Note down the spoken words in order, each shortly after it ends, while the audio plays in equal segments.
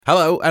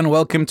Hello and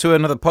welcome to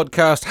another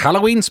podcast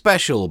Halloween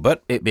special,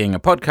 but it being a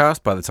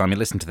podcast, by the time you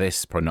listen to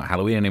this, probably not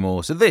Halloween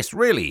anymore. So this,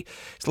 really,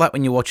 it's like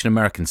when you watch an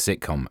American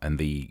sitcom and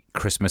the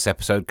Christmas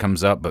episode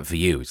comes up, but for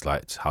you, it's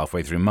like it's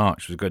halfway through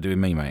March, we've got to do with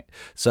me, mate.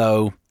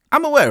 So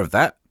I'm aware of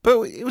that,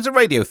 but it was a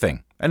radio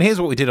thing. And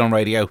here's what we did on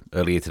radio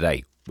earlier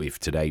today, if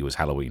today was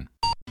Halloween.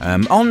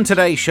 On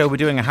today's show, we're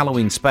doing a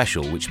Halloween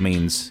special, which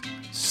means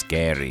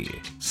scary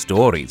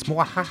stories,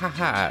 more ha ha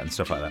ha and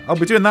stuff like that. I'll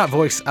be doing that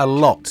voice a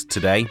lot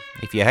today.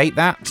 If you hate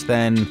that,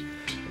 then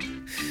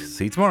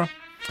see you tomorrow.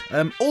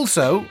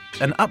 Also,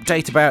 an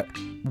update about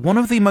one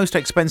of the most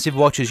expensive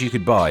watches you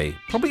could buy,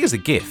 probably as a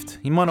gift.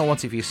 You might not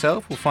want it for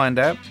yourself, we'll find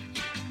out.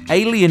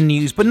 Alien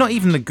news, but not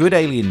even the good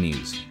alien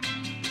news.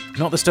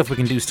 Not the stuff we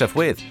can do stuff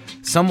with.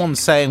 Someone's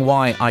saying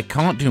why I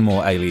can't do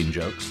more alien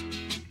jokes.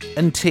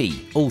 And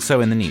tea,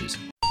 also in the news.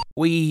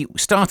 We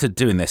started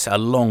doing this a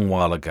long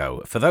while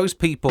ago. For those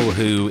people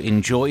who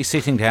enjoy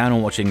sitting down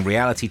and watching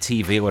reality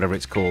TV or whatever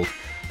it's called,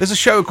 there's a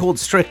show called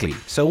Strictly.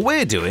 So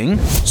we're doing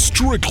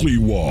Strictly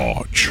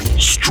Watch.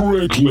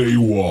 Strictly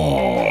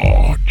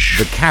Watch.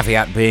 The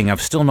caveat being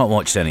I've still not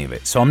watched any of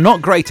it, so I'm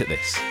not great at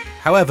this.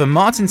 However,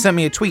 Martin sent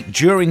me a tweet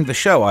during the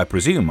show, I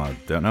presume. I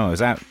don't know, I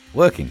was out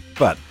working.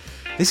 But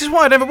this is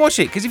why I never watch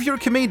it, because if you're a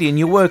comedian,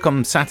 you work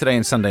on Saturday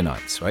and Sunday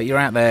nights, right? You're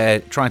out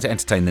there trying to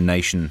entertain the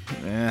nation.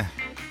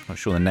 Not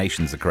sure the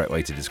nation's the correct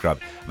way to describe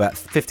it. About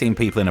 15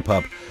 people in a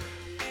pub.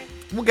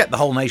 We'll get the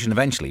whole nation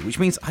eventually, which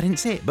means I didn't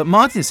see it. But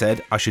Martin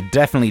said I should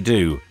definitely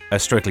do a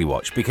Strictly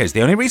Watch, because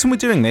the only reason we're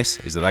doing this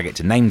is that I get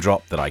to name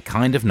drop that I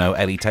kind of know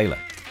Ellie Taylor.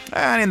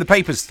 And in the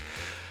papers,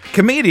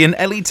 comedian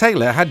Ellie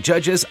Taylor had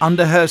judges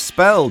under her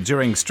spell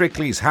during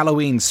Strictly's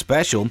Halloween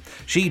special.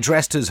 She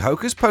dressed as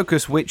Hocus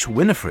Pocus witch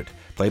Winifred,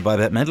 played by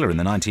Bette Midler in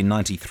the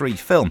 1993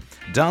 film,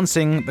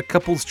 dancing the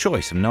couple's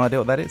choice. I have no idea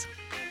what that is.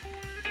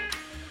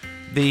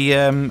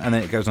 And then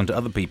it goes on to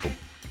other people.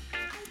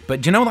 But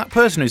do you know that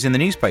person who's in the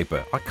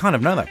newspaper? I kind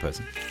of know that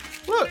person.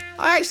 Look,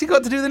 I actually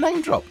got to do the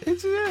name drop.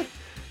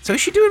 So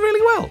she doing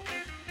really well.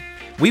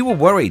 We were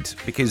worried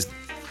because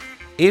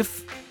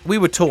if we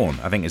were torn,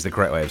 I think is the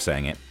correct way of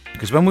saying it,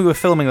 because when we were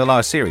filming the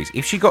last series,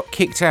 if she got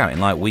kicked out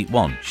in like week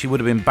 1, she would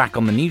have been back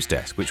on the news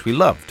desk, which we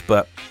loved,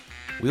 but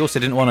we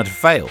also didn't want her to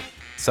fail.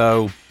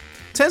 So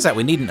turns out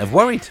we needn't have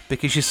worried,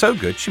 because she's so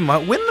good she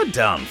might win the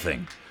darn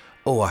thing.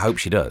 Oh, I hope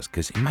she does,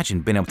 because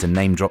imagine being able to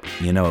name drop,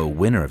 a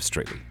winner of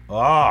Strictly.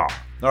 All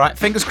right,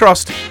 fingers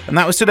crossed. And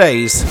that was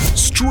today's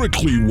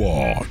Strictly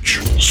Watch.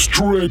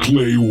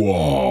 Strictly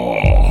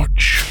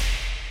Watch.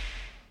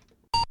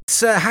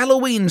 It's a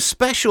Halloween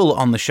special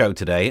on the show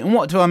today, and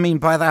what do I mean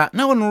by that?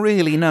 No one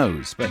really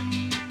knows, but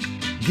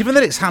given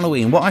that it's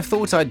Halloween, what I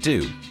thought I'd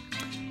do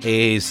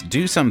is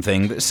do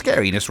something that's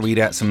scary, just read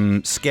out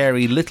some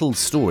scary little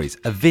stories,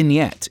 a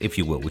vignette, if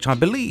you will, which I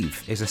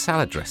believe is a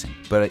salad dressing,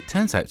 but it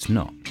turns out it's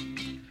not.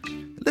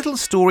 Little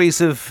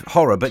stories of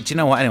horror, but do you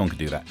know what? Anyone can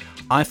do that.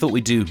 I thought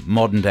we'd do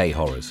modern day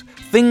horrors.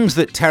 Things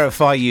that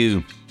terrify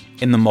you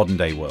in the modern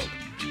day world.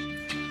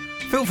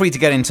 Feel free to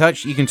get in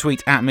touch. You can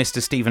tweet at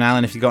Mr. Stephen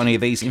Allen if you've got any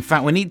of these. In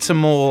fact, we need some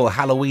more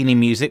Halloweeny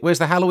music. Where's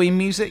the Halloween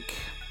music?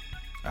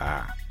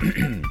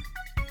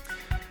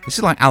 This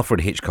is like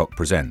Alfred Hitchcock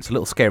Presents, a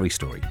little scary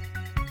story.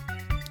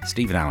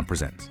 Stephen Allen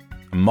presents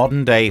a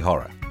modern day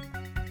horror.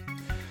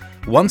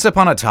 Once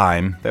upon a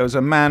time, there was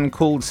a man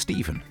called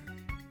Stephen.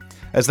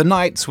 As the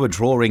nights were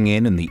drawing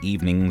in and the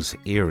evenings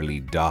eerily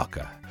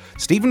darker,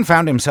 Stephen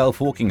found himself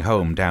walking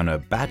home down a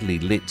badly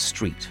lit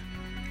street.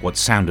 What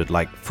sounded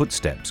like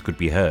footsteps could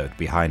be heard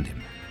behind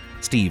him.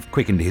 Steve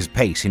quickened his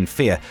pace in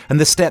fear, and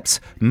the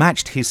steps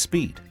matched his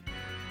speed.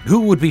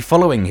 Who would be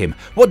following him?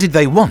 What did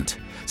they want?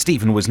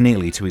 Stephen was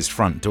nearly to his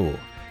front door.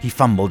 He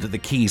fumbled at the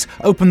keys,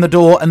 opened the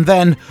door, and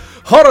then...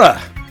 horror!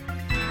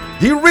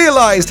 He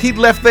realized he'd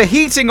left the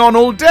heating on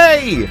all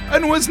day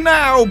and was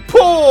now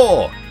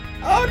poor!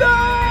 Oh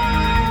no!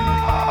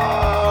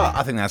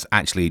 I think that's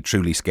actually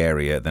truly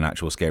scarier than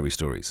actual scary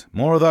stories.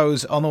 More of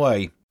those on the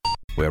way.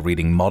 We're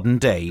reading modern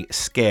day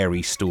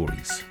scary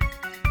stories.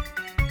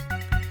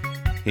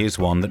 Here's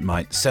one that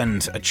might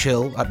send a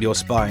chill up your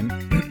spine.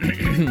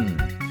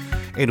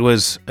 It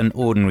was an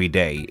ordinary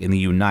day in the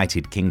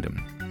United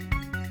Kingdom,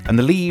 and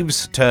the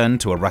leaves turned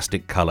to a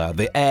rustic colour.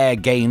 The air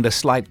gained a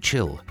slight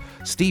chill.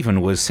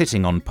 Stephen was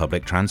sitting on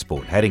public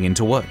transport, heading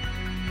into work.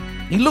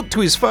 He looked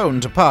to his phone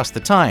to pass the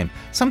time.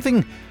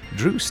 Something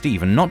drew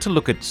Stephen not to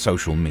look at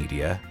social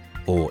media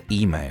or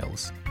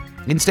emails.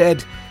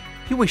 Instead,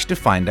 he wished to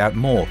find out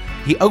more.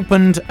 He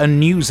opened a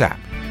news app.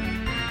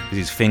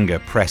 His finger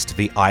pressed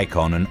the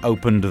icon and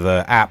opened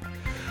the app.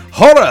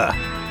 Horror!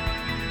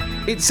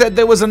 It said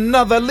there was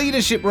another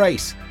leadership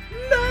race.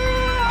 No!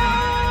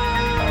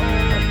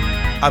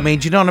 I mean,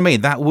 do you know what I mean?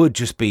 That would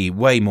just be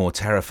way more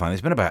terrifying. There's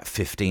been about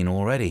 15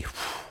 already.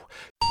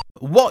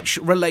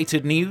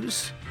 Watch-related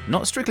news.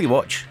 Not strictly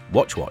watch.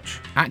 Watch.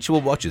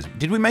 Actual watches.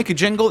 Did we make a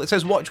jingle that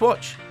says watch? No,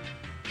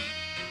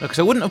 because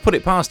I wouldn't have put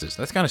it past us.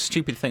 That's the kind of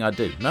stupid thing I'd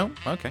do. No?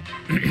 Okay.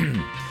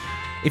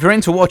 If you're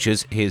into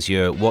watches, here's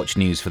your watch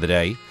news for the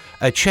day.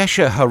 A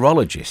Cheshire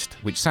horologist,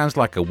 which sounds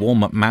like a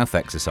warm-up mouth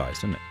exercise,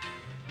 doesn't it?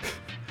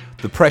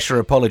 the pressure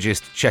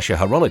apologist Cheshire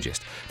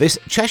horologist. This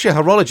Cheshire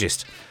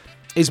horologist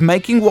is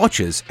making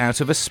watches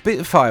out of a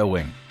Spitfire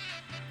wing.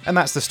 And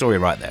that's the story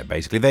right there,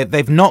 basically.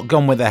 They've not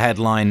gone with the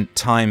headline,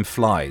 Time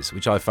Flies,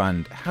 which I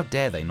find, how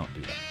dare they not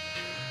do that?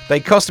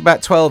 They cost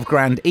about 12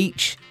 grand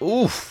each.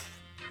 Oof.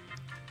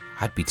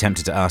 I'd be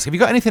tempted to ask, have you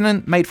got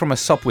anything made from a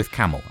Sopwith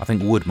camel? I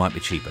think wood might be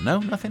cheaper. No,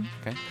 nothing?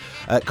 Okay.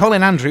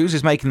 Colin Andrews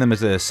is making them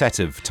as a set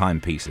of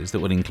timepieces that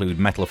would include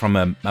metal from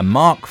a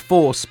Mark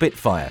IV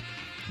Spitfire.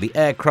 The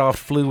aircraft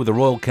flew with the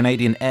Royal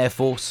Canadian Air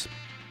Force,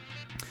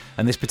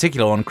 and this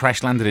particular one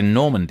crash-landed in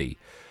Normandy.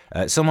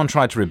 Someone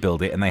tried to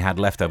rebuild it, and they had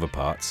leftover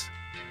parts.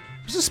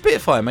 It was a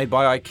Spitfire made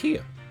by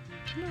IKEA.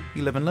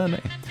 You live and learn,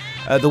 don't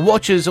you? The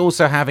watches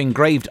also have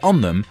engraved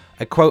on them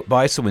a quote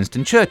by Sir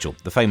Winston Churchill.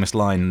 The famous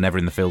line, "Never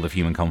in the field of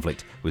human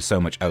conflict was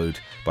so much owed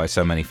by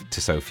so many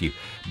to so few."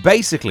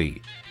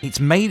 Basically,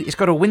 it's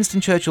got a Winston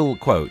Churchill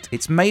quote.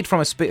 It's made from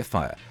a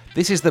Spitfire.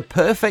 This is the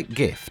perfect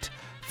gift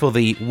for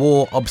the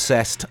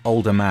war-obsessed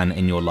older man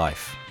in your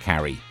life,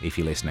 Carrie, if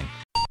you're listening.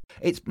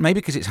 It's maybe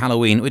because it's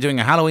Halloween. We're doing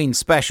a Halloween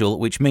special,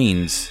 which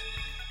means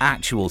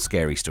actual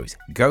scary stories.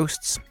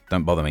 Ghosts,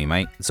 don't bother me,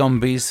 mate.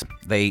 Zombies,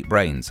 they eat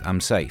brains.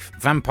 I'm safe.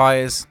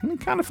 Vampires,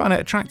 kind of find it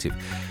attractive.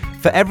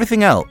 For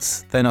everything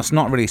else, then it's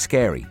not really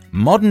scary.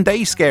 Modern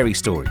day scary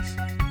stories.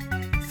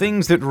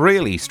 Things that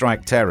really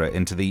strike terror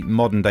into the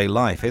modern day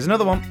life. Here's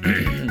another one.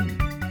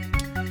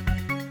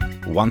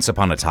 Once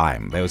upon a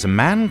time, there was a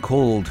man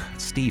called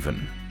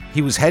Stephen.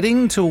 He was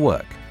heading to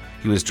work.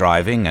 He was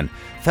driving and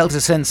felt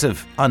a sense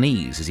of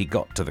unease as he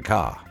got to the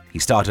car. He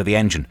started the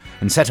engine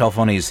and set off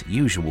on his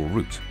usual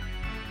route.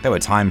 There were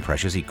time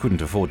pressures, he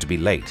couldn't afford to be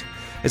late.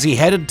 As he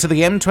headed to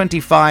the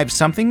M25,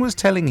 something was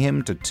telling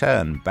him to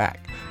turn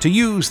back, to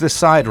use the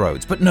side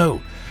roads. But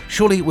no,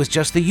 surely it was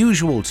just the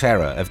usual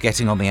terror of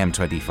getting on the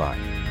M25.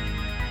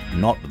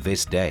 Not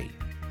this day.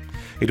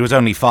 It was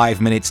only 5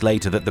 minutes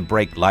later that the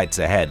brake lights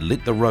ahead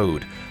lit the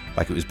road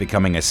like it was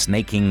becoming a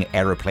snaking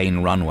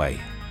aeroplane runway.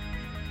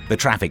 The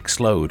traffic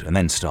slowed and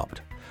then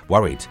stopped,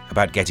 worried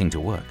about getting to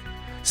work.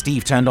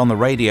 Steve turned on the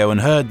radio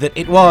and heard that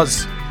it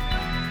was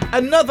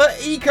another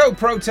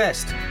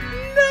eco-protest.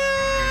 No!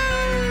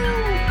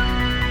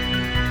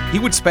 He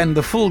would spend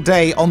the full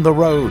day on the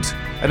road,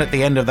 and at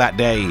the end of that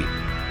day,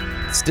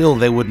 still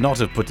they would not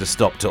have put a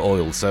stop to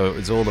oil, so it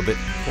was all a bit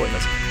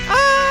pointless.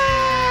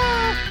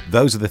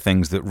 Those are the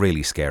things that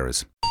really scare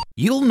us.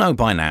 You'll know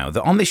by now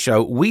that on this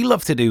show, we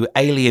love to do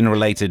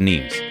alien-related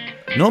news.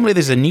 Normally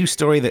there's a news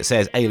story that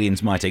says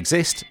aliens might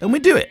exist, and we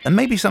do it, and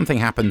maybe something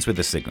happens with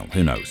the signal.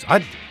 Who knows?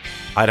 I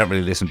don't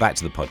really listen back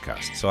to the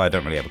podcast, so I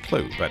don't really have a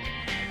clue. But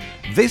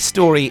this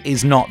story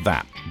is not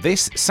that.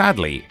 This,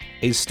 sadly,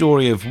 is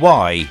story of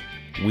why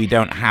we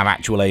don't have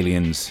actual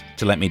aliens,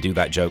 to let me do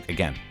that joke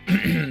again.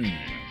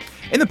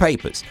 In the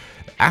papers,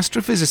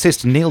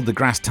 astrophysicist Neil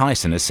deGrasse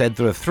Tyson has said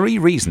there are 3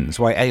 reasons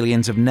why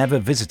aliens have never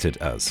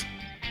visited us.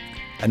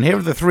 And here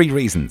are the 3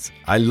 reasons.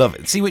 I love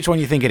it. See which one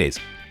you think it is.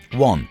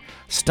 1.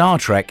 Star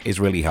Trek is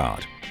really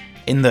hard.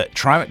 In that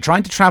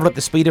trying to travel at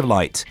the speed of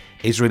light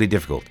is really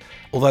difficult.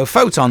 Although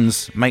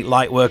photons make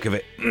light work of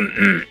it.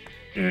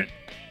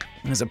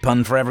 There's a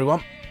pun for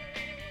everyone.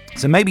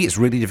 So maybe it's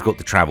really difficult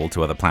to travel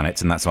to other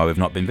planets and that's why we've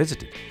not been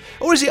visited.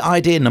 Or is it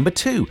idea number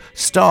 2?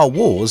 Star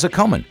wars are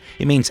common.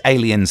 It means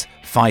aliens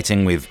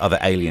fighting with other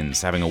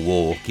aliens. Having a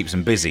war keeps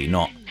them busy,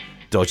 not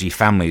dodgy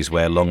families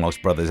where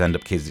long-lost brothers end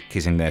up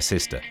kissing their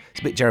sister.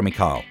 It's a bit Jeremy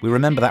Kyle. We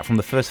remember that from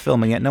the first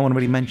film and yet no one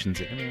really mentions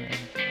it.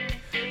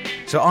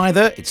 So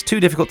either it's too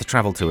difficult to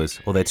travel to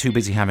us, or they're too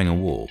busy having a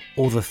war.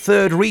 Or the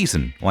 3rd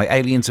reason why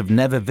aliens have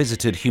never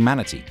visited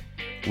humanity.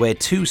 We're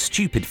too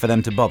stupid for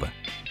them to bother.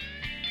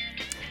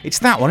 It's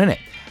that one, isn't it?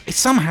 It's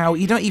somehow,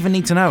 you don't even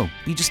need to know.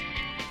 You just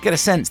get a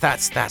sense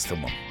that's the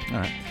one. All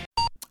right.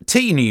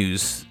 Tea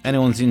news.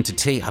 Anyone's into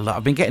tea?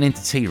 I've been getting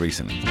into tea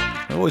recently.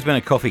 I've always been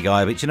a coffee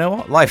guy, but you know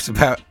what? Life's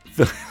about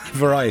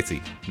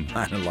variety.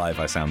 Man alive,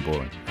 I sound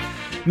boring.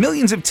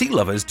 Millions of tea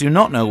lovers do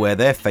not know where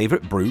their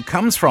favourite brew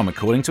comes from,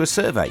 according to a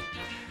survey.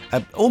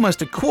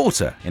 Almost a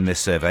quarter in this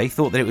survey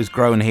thought that it was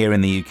grown here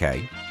in the UK.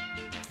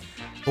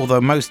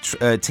 Although most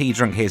tea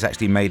drunk here is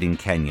actually made in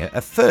Kenya,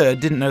 a third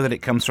didn't know that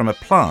it comes from a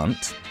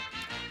plant.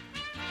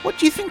 What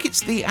do you think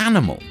it's the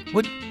animal?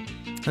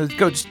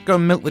 Just go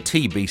and milk the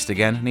tea beast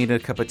again. I need a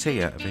cup of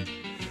tea out of it.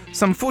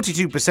 Some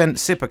 42%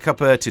 sip a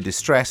cuppa to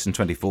distress and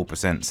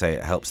 24% say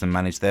it helps them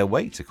manage their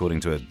weight, according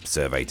to a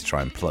survey to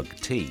try and plug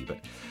tea. But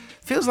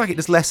feels like it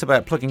is less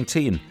about plugging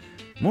tea and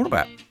more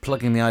about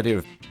plugging the idea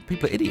of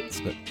people are idiots.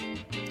 But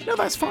no,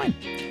 that's fine.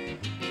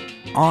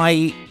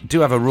 I do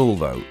have a rule,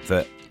 though,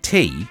 that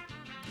tea,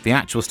 the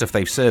actual stuff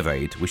they've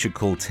surveyed, we should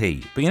call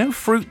tea. But you know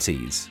fruit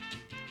teas?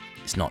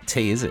 It's not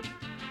tea, is it?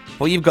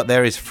 What you've got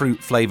there is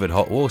fruit-flavoured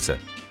hot water.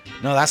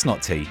 No, that's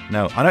not tea.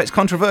 No, I know it's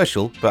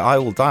controversial, but I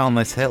will die on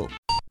this hill.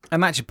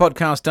 And that's your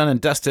podcast done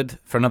and dusted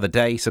for another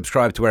day.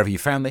 Subscribe to wherever you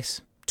found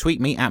this. Tweet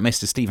me at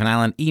Mr. Stephen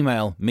Allen.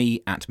 Email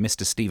me at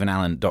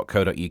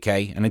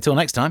mrstephenallen.co.uk. And until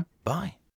next time, bye.